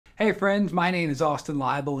Hey friends, my name is Austin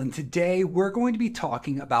Liel, and today we're going to be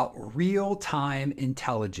talking about real-time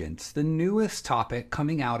intelligence, the newest topic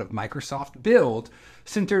coming out of Microsoft Build,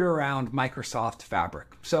 centered around Microsoft Fabric.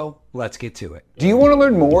 So let's get to it. Do you want to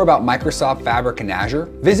learn more about Microsoft Fabric and Azure?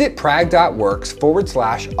 Visit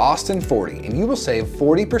prag.works/Austin40 and you will save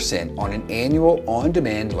 40% on an annual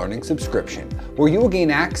on-demand learning subscription, where you will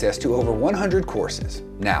gain access to over 100 courses.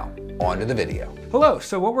 Now, on to the video. Hello,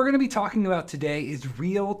 so what we're going to be talking about today is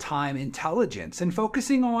real-time intelligence and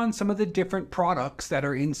focusing on some of the different products that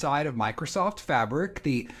are inside of Microsoft Fabric,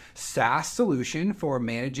 the SaaS solution for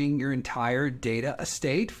managing your entire data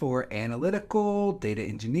estate for analytical, data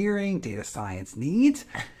engineering, data science needs.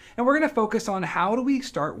 And we're going to focus on how do we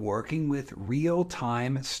start working with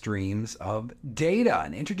real-time streams of data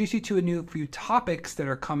and introduce you to a few topics that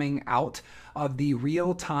are coming out of the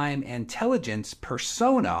real-time intelligence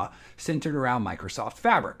persona centered around Microsoft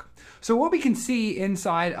Fabric. So what we can see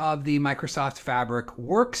inside of the Microsoft Fabric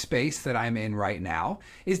workspace that I'm in right now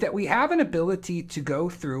is that we have an ability to go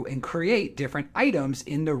through and create different items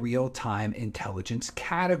in the real-time intelligence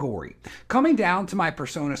category. Coming down to my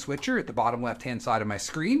persona switcher at the bottom left-hand side of my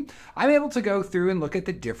screen, I'm able to go through and look at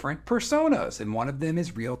the different personas, and one of them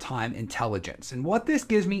is real-time intelligence. And what this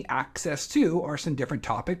gives me access to are some different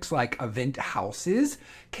topics like event houses,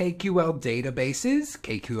 KQL databases,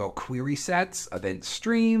 KQL query sets, event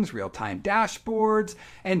streams, real-time dashboards,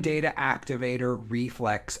 and data activator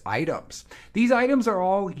reflex items. These items are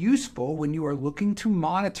all useful when you are looking to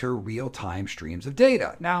monitor real-time streams of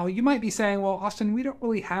data. Now, you might be saying, well, Austin, we don't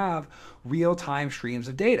really have real-time streams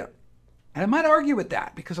of data. And I might argue with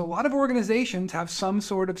that because a lot of organizations have some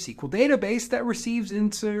sort of SQL database that receives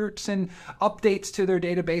inserts and updates to their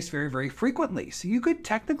database very, very frequently. So you could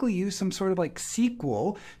technically use some sort of like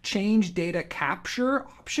SQL change data capture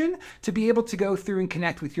option to be able to go through and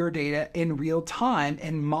connect with your data in real time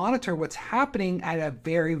and monitor what's happening at a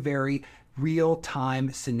very, very real-time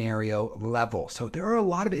scenario level. So there are a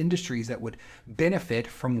lot of industries that would benefit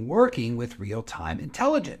from working with real-time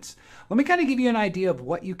intelligence. Let me kind of give you an idea of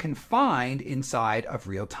what you can find inside of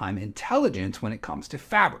real-time intelligence when it comes to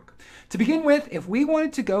Fabric. To begin with, if we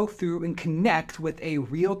wanted to go through and connect with a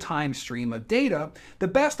real-time stream of data, the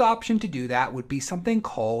best option to do that would be something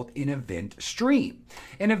called an event stream.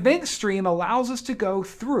 An event stream allows us to go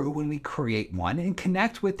through when we create one and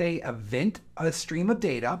connect with a stream of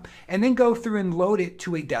data, and then go through and load it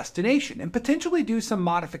to a destination and potentially do some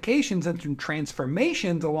modifications and some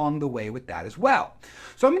transformations along the way with that as well.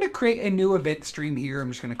 So I'm going to create a new event stream here.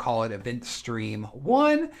 I'm just going to call it event stream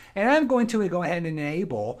 1, and I'm going to go ahead and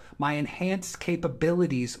enable my enhanced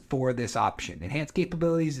capabilities for this option. Enhanced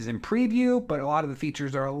capabilities is in preview, but a lot of the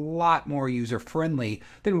features are a lot more user-friendly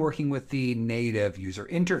than working with the native user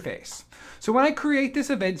interface. So when I create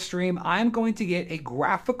this event stream, I'm going to get a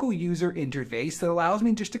graphical user interface that allows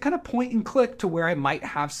me just to kind of point and click to where I might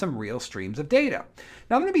have some real streams of data.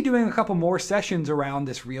 Now I'm going to be doing a couple more sessions around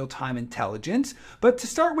this real-time intelligence, but to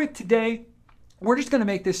start with today, we're just going to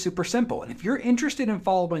make this super simple. And if you're interested in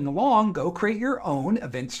following along, go create your own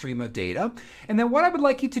event stream of data. And then what I would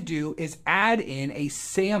like you to do is add in a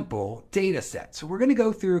sample data set. So we're going to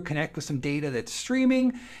go through, connect with some data that's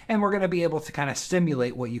streaming, and we're going to be able to kind of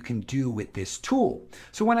simulate what you can do with this tool.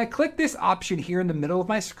 So when I click this option here in the middle of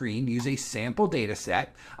my screen, use a sample data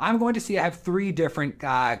set, I'm going to see I have 3 different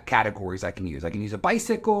categories I can use. I can use a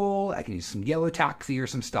bicycle, I can use some yellow taxi, or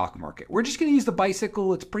some stock market. We're just going to use the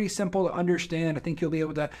bicycle. It's pretty simple to understand. I think you'll be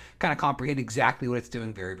able to kind of comprehend exactly what it's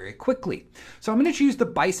doing very, very quickly. So I'm going to choose the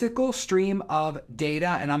bicycle stream of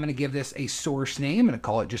data, and I'm going to give this a source name. I'm going to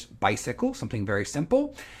call it just bicycle, something very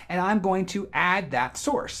simple. And I'm going to add that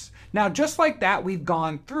source. Now, just like that, we've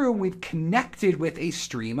gone through and we've connected with a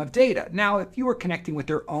stream of data. Now, if you were connecting with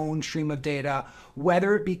your own stream of data,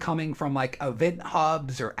 whether it be coming from like Event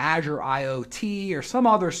Hubs or Azure IoT or some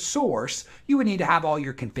other source, you would need to have all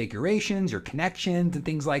your configurations, your connections, and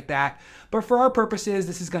things like that. But for our purposes,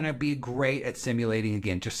 this is going to be great at simulating,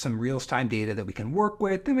 again, just some real-time data that we can work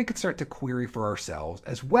with, and we can start to query for ourselves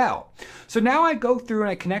as well. So now I go through and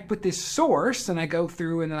I connect with this source, and I go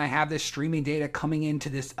through and then I have this streaming data coming into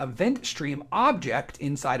this event stream object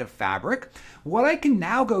inside of Fabric. What I can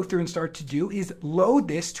now go through and start to do is load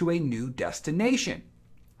this to a new destination.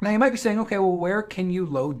 Now you might be saying, okay, well, where can you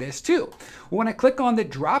load this to? Well, when I click on the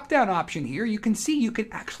drop-down option here, you can see you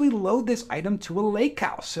can actually load this item to a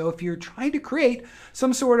lakehouse. So if you're trying to create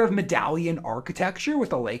some sort of medallion architecture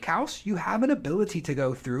with a lakehouse, you have an ability to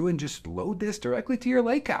go through and just load this directly to your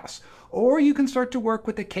lakehouse. Or you can start to work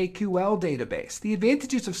with the KQL database. The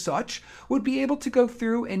advantages of such would be able to go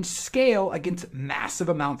through and scale against massive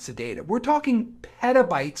amounts of data. We're talking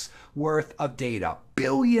petabytes worth of data.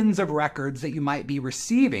 billions of records that you might be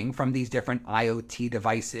receiving from these different IoT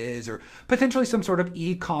devices or potentially some sort of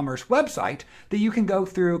e-commerce website that you can go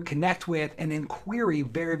through, connect with, and then query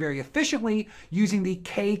very, very efficiently using the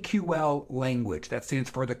KQL language. That stands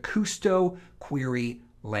for the Kusto Query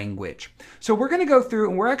Language. So we're going to go through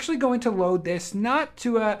and we're actually going to load this not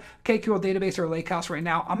to a KQL database or a lakehouse right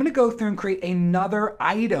now. I'm going to go through and create another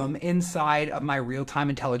item inside of my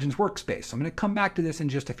real-time intelligence workspace. So I'm going to come back to this in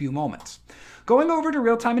just a few moments. Going over to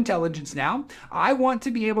real-time intelligence now, I want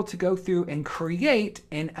to be able to go through and create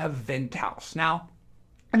an event house. Now,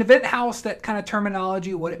 an event house, that kind of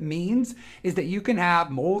terminology, what it means is that you can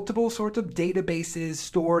have multiple sorts of databases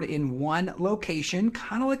stored in one location,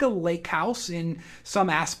 kind of like a lake house in some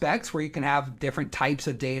aspects where you can have different types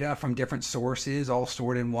of data from different sources all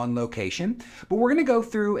stored in one location. But we're going to go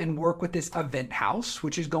through and work with this event house,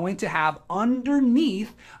 which is going to have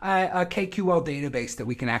underneath a KQL database that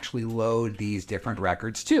we can actually load these different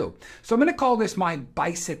records to. So I'm going to call this my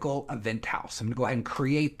bicycle event house. I'm going to go ahead and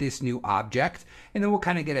create this new object, and then we'll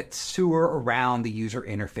kind of get a tour around the user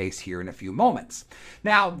interface here in a few moments.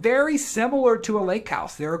 Now, very similar to a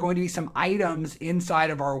lakehouse, there are going to be some items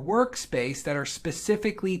inside of our workspace that are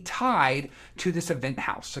specifically tied to this event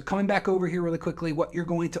house. So coming back over here really quickly, what you're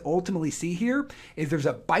going to ultimately see here is there's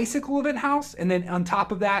a bicycle event house, and then on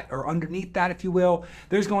top of that, or underneath that, if you will,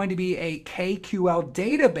 there's going to be a KQL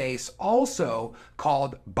database also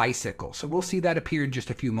called bicycle. So we'll see that appear in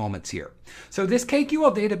just a few moments here. So this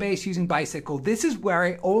KQL database using bicycle, this is where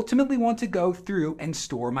I ultimately want to go through and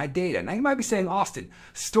store my data. Now you might be saying, Austin,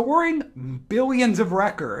 storing billions of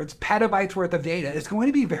records, petabytes worth of data is going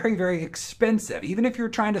to be very, very expensive, even if you're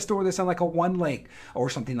trying to store this on like a OneLake or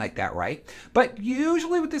something like that, right? But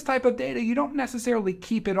usually with this type of data, you don't necessarily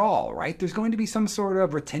keep it all, right? There's going to be some sort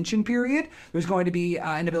of retention period. There's going to be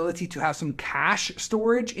an ability to have some cache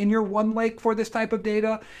storage in your OneLake for this type of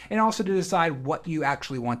data, and also to decide what you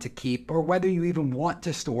actually want to keep or whether you even want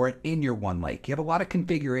to store it in your OneLake. You have a lot of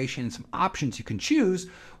configurations, some options you can choose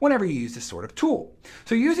whenever you use this sort of tool.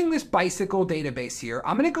 So using this bicycle database here,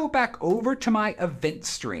 I'm going to go back over to my event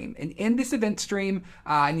stream. And in this event stream,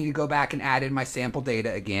 I need to go back and add in my sample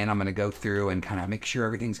data again. I'm going to go through and kind of make sure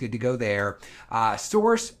everything's good to go there.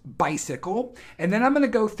 Source bicycle. And then I'm going to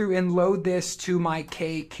go through and load this to my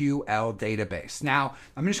KQL database. Now,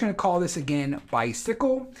 I'm just going to call this again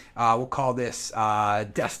bicycle. We'll call this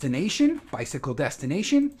destination, bicycle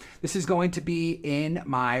destination. This is going to be in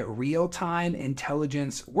my real-time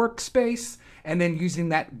intelligence workspace, and then using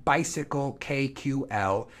that bicycle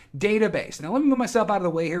KQL database. Now let me move myself out of the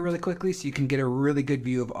way here really quickly so you can get a really good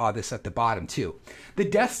view of all this at the bottom too. The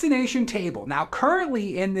destination table. Now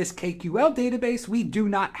currently in this KQL database, we do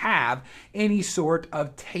not have any sort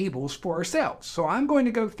of tables for ourselves. So I'm going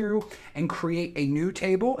to go through and create a new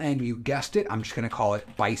table, and you guessed it, I'm just going to call it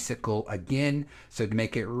bicycle again. So to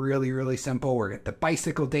make it really, really simple, we're at the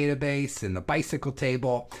bicycle database and the bicycle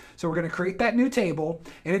table. So we're going to create that new table,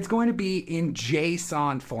 and it's going to be in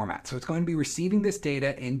JSON format. So it's going to be receiving this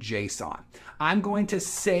data in JSON. I'm going to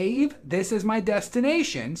save this as my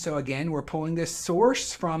destination. So again, we're pulling this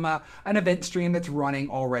source from an event stream that's running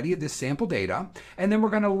already, this sample data, and then we're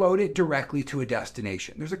going to load it directly to a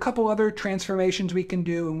destination. There's a couple other transformations we can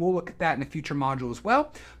do, and we'll look at that in a future module as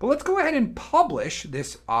well. But let's go ahead and publish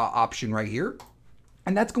this option right here.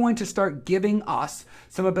 And that's going to start giving us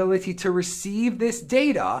some ability to receive this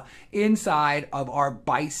data inside of our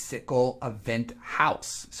bicycle event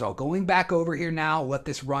house. So going back over here now, let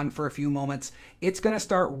this run for a few moments. It's going to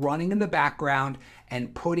start running in the background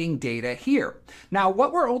and putting data here. Now,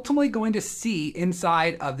 what we're ultimately going to see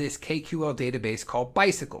inside of this KQL database called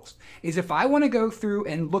bicycles is if I want to go through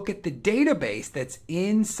and look at the database that's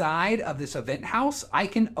inside of this event house, I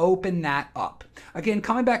can open that up. Again,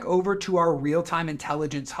 coming back over to our real-time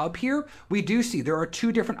intelligence hub here, we do see there are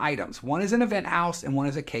two different items. One is an event house and one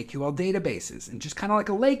is a KQL databases. And just kind of like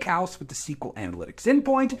a lake house with the SQL Analytics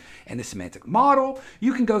endpoint and the semantic model,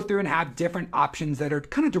 you can go through and have different options that are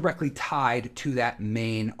kind of directly tied to that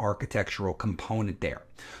main architectural component there.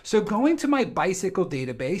 So going to my bicycle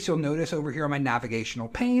database, you'll notice over here on my navigational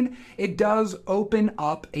pane, it does open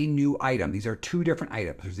up a new item. These are two different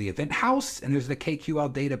items. There's the event house and there's the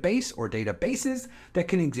KQL database or databases that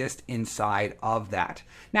can exist inside of that.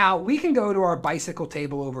 Now we can go to our bicycle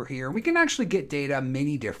table over here. We can actually get data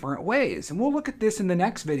many different ways. And we'll look at this in the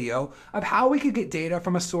next video of how we could get data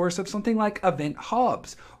from a source of something like event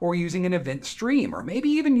hubs or using an event stream, or maybe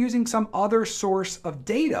even using some other source of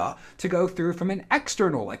data to go through from an external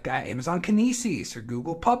external, like Amazon Kinesis or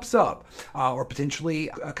Google PubSub, or potentially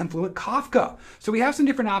Confluent Kafka. So we have some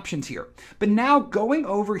different options here. But now going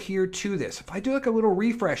over here to this, if I do like a little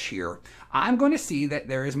refresh here, I'm going to see that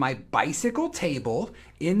there is my bicycle table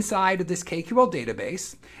inside of this KQL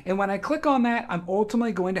database. And when I click on that, I'm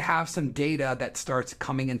ultimately going to have some data that starts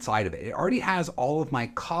coming inside of it. It already has all of my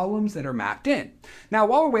columns that are mapped in. Now,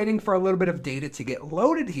 while we're waiting for a little bit of data to get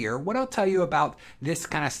loaded here, what I'll tell you about this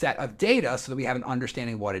kind of set of data so that we have an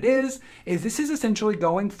understanding of what it is this is essentially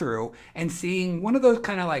going through and seeing one of those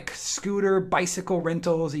kind of like scooter bicycle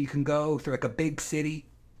rentals that you can go through like a big city.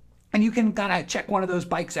 And you can kind of check one of those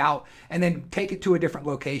bikes out and then take it to a different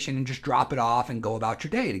location and just drop it off and go about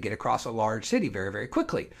your day to get across a large city very, very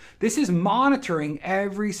quickly. This is monitoring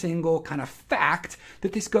every single kind of fact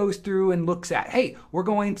that this goes through and looks at. Hey, we're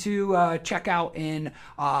going to check out in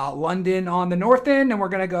London on the north end, and we're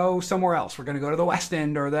going to go somewhere else. We're going to go to the west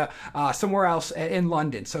end or the somewhere else in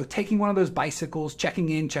London. So taking one of those bicycles, checking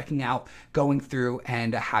in, checking out, going through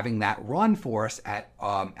and having that run for us at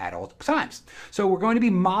all times. So we're going to be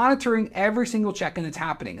monitoring every single check-in that's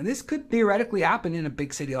happening. And this could theoretically happen in a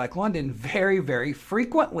big city like London very, very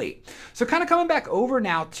frequently. So kind of coming back over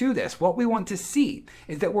now to this, what we want to see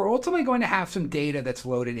is that we're ultimately going to have some data that's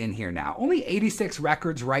loaded in here now. Only 86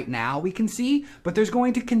 records right now we can see, but there's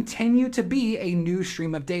going to continue to be a new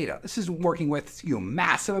stream of data. This is working with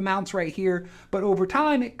massive amounts right here, but over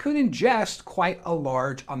time it could ingest quite a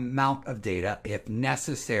large amount of data if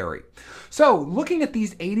necessary. So looking at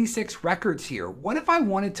these 86 records here, what if I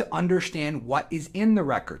wanted to understand what is in the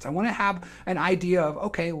records? I want to have an idea of,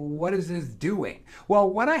 okay, what is this doing? Well,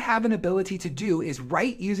 what I have an ability to do is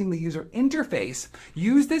right using the user interface,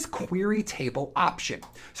 use this query table option.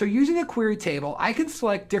 So using a query table, I can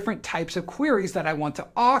select different types of queries that I want to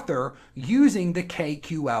author using the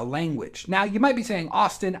KQL language. Now, you might be saying,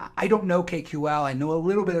 Austin, I don't know KQL. I know a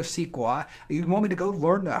little bit of SQL. You want me to go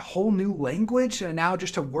learn a whole new language now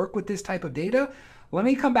just to work with this type of data? Let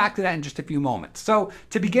me come back to that in just a few moments. So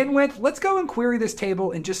to begin with, let's go and query this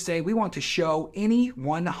table and just say we want to show any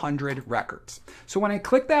 100 records. So when I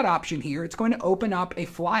click that option here, it's going to open up a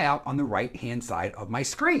flyout on the right-hand side of my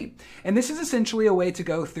screen. And this is essentially a way to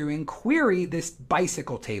go through and query this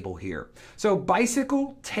bicycle table here. So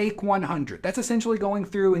bicycle take 100. That's essentially going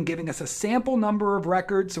through and giving us a sample number of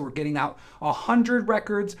records. So we're getting out 100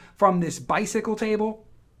 records from this bicycle table.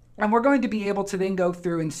 And we're going to be able to then go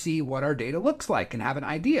through and see what our data looks like and have an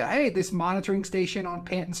idea. Hey, this monitoring station on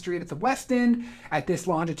Panton Street at the west end at this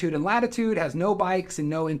longitude and latitude has no bikes and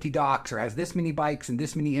no empty docks, or has this many bikes and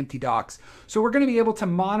this many empty docks. So we're going to be able to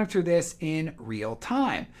monitor this in real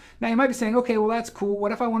time. Now you might be saying, okay, well that's cool.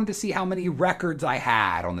 What if I wanted to see how many records I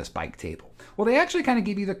had on this bike table? Well, they actually kind of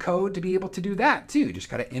give you the code to be able to do that too. You just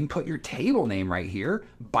got to input your table name right here,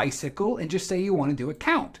 bicycle, and just say you want to do a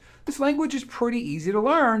count. This language is pretty easy to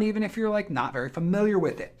learn, even if you're like not very familiar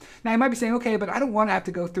with it. Now you might be saying, okay, but I don't want to have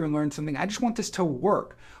to go through and learn something. I just want this to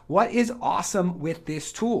work. What is awesome with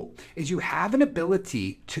this tool is you have an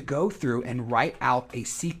ability to go through and write out a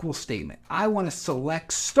SQL statement. I want to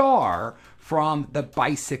select star from the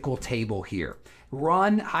bicycle table here.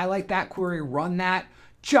 Run, highlight that query, run that.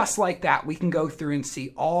 Just like that, we can go through and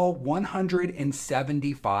see all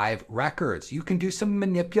 175 records. You can do some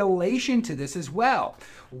manipulation to this as well.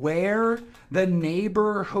 Where the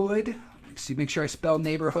neighborhood, see, make sure I spell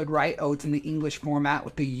neighborhood right. Oh, it's in the English format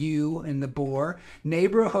with the U and the bore.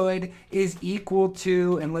 Neighborhood is equal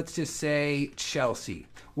to, and let's just say Chelsea.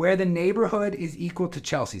 Where the neighborhood is equal to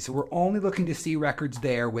Chelsea. So we're only looking to see records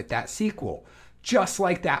there with that SQL. Just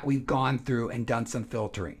like that, we've gone through and done some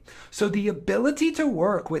filtering. So the ability to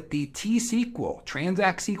work with the T-SQL,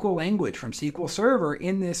 Transact SQL language from SQL Server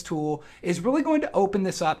in this tool is really going to open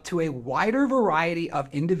this up to a wider variety of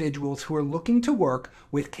individuals who are looking to work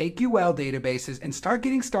with KQL databases and start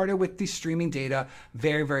getting started with the streaming data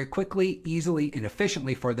very, very quickly, easily, and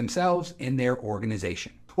efficiently for themselves in their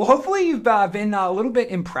organization. Well, hopefully you've been a little bit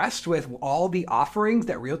impressed with all the offerings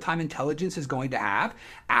that real-time intelligence is going to have.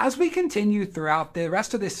 As we continue throughout the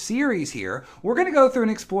rest of this series here, we're going to go through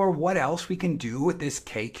and explore what else we can do with this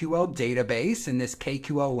KQL database and this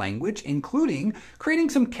KQL language, including creating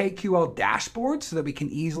some KQL dashboards so that we can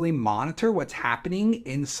easily monitor what's happening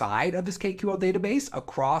inside of this KQL database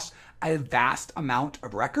across a vast amount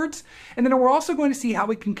of records. And then we're also going to see how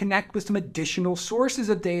we can connect with some additional sources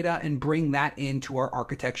of data and bring that into our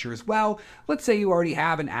architecture as well. Let's say you already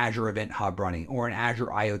have an Azure Event Hub running or an Azure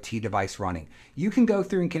IoT device running. You can go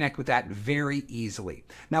through and connect with that very easily.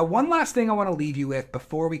 Now, one last thing I want to leave you with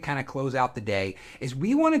before we kind of close out the day is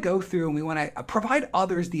we want to go through and we want to provide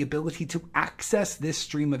others the ability to access this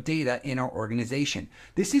stream of data in our organization.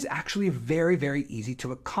 This is actually very, very easy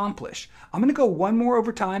to accomplish. I'm going to go one more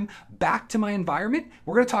over time back to my environment.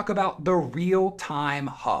 We're going to talk about the real-time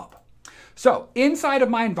hub. So inside of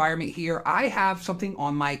my environment here, I have something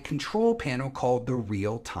on my control panel called the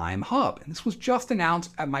Real-Time Hub. And this was just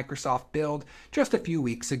announced at Microsoft Build just a few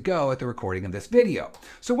weeks ago at the recording of this video.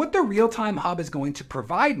 So what the Real-Time Hub is going to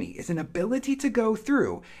provide me is an ability to go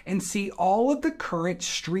through and see all of the current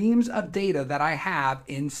streams of data that I have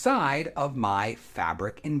inside of my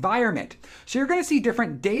Fabric environment. So you're going to see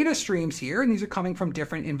different data streams here, and these are coming from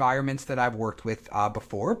different environments that I've worked with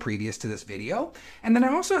before, previous to this video. And then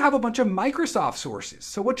I also have a bunch of Microsoft sources.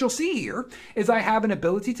 So what you'll see here is I have an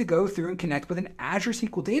ability to go through and connect with an Azure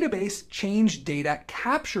SQL Database change data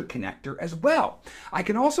capture connector as well. I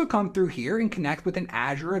can also come through here and connect with an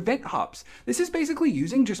Azure Event Hubs. This is basically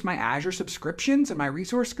using just my Azure subscriptions and my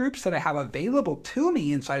resource groups that I have available to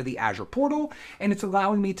me inside of the Azure portal, and it's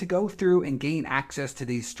allowing me to go through and gain access to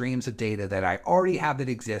these streams of data that I already have that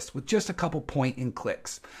exist with just a couple point and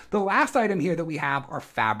clicks. The last item here that we have are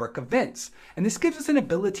Fabric events, and this gives us an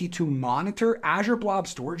ability to monitor Azure Blob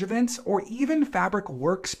Storage events or even Fabric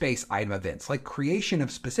Workspace item events, like creation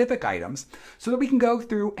of specific items, so that we can go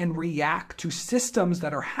through and react to systems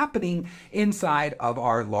that are happening inside of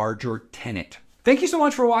our larger tenant. Thank you so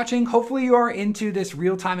much for watching. Hopefully you are into this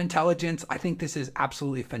real-time intelligence. I think this is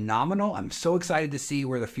absolutely phenomenal. I'm so excited to see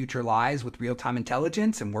where the future lies with real-time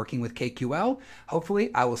intelligence and working with KQL.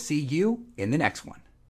 Hopefully I will see you in the next one.